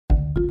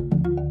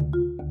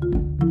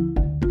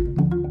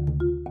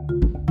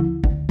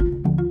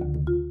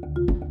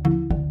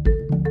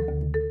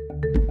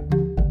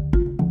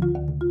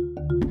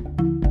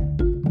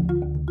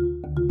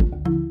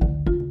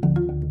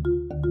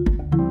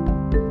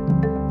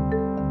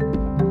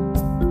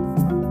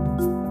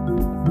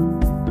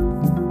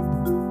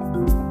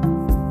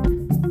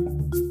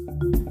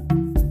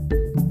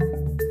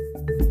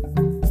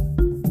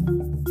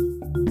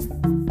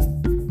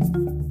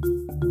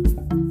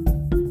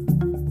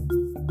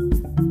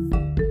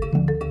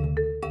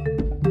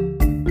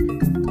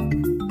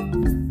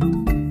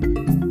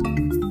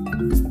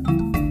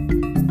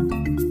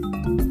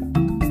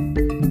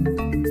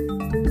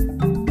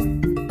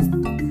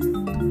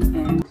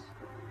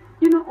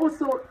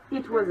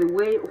it was a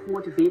way of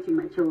motivating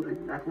my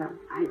children that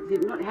I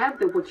did not have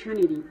the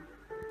opportunity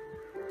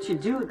to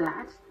do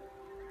that,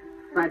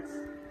 but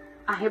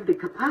I have the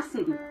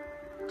capacity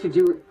to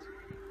do it.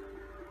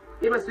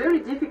 It was very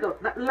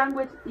difficult. That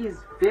language is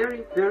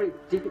very, very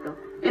difficult.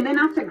 And then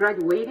after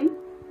graduating,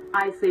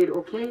 I said,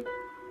 okay,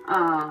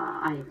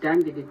 I have done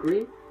the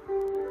degree.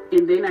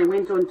 And then I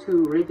went on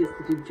to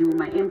register to do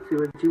my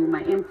MPhil, at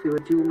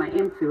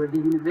the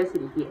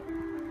university here.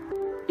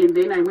 And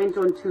then I went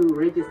on to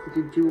register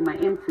to do my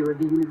MPhil at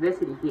the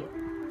university here.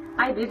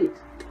 I did it.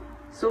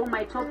 So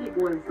my topic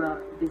was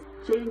this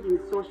changing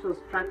social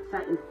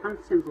structure and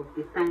functions of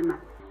the family.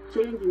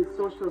 Changing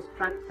social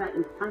structure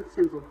and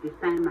functions of the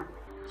family.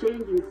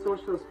 Changing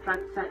social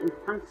structure and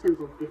functions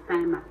of the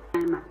family.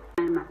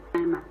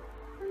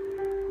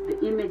 The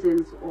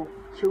emergence of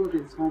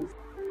children's homes.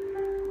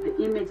 The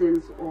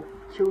emergence of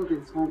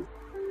children's homes.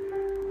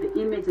 The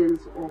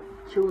emergence of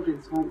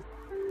children's homes.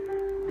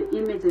 The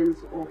emergence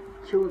of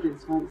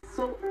children's homes.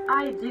 So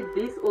I did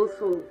this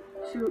also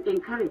to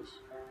encourage.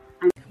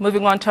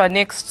 Moving on to our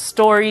next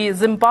story,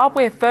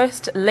 Zimbabwe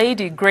First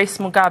Lady Grace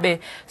Mugabe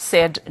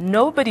said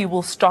nobody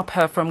will stop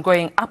her from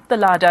going up the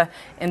ladder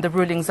in the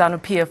ruling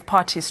ZANU-PF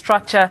party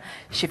structure.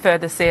 She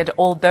further said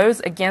all those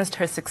against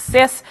her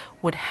success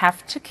would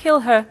have to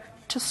kill her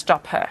to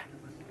stop her.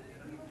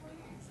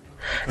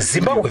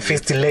 Zimbabwe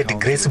First Lady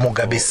Grace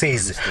Mugabe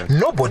says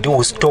nobody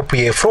will stop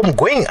her from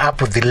going up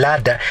the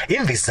ladder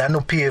in the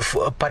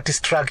ZANU-PF party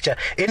structure,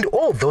 and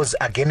all those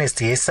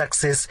against her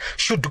success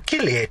should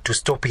kill her to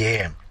stop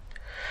her.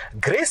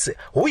 Grace,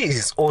 who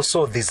is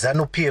also the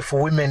ZANU-PF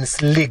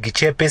Women's League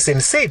chairperson,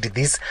 said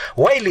this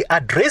while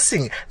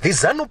addressing the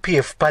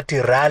ZANU-PF party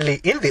rally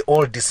in the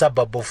old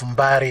suburb of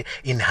Mbare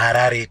in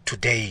Harare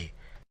today.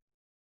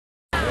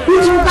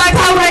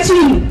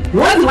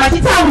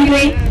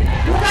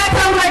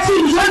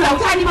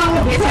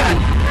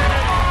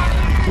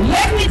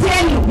 Let me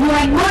tell you, you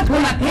are not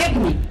going to peg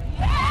me.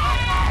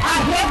 I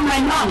have my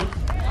mouth.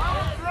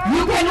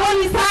 You can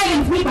only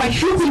silence me by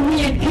shooting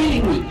me and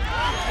killing me.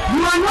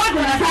 You are not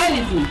going to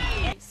silence me.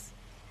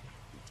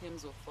 In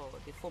terms of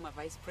the former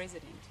vice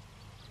president,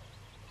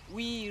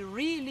 we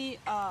really,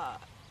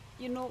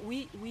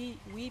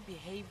 we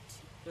behaved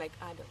like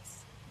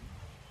adults.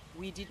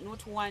 We did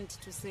not want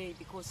to say,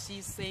 because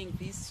she's saying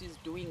this, she's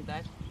doing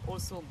that,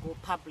 also go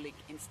public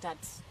and start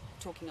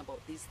talking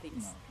about these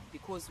things,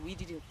 because we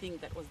didn't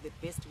think that was the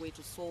best way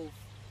to solve,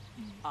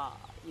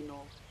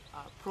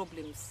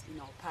 problems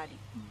in our party.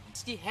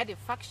 She had a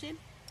faction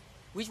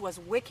which was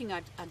working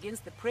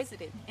against the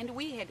president, and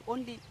we had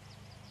only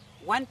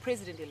one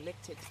president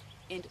elected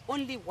and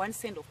only one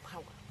cent of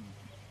power.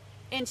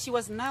 And she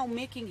was now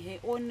making her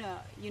own,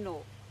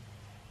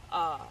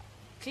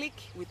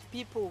 clique with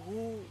people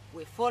who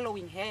were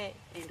following her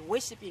and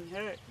worshipping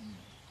her.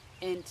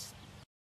 And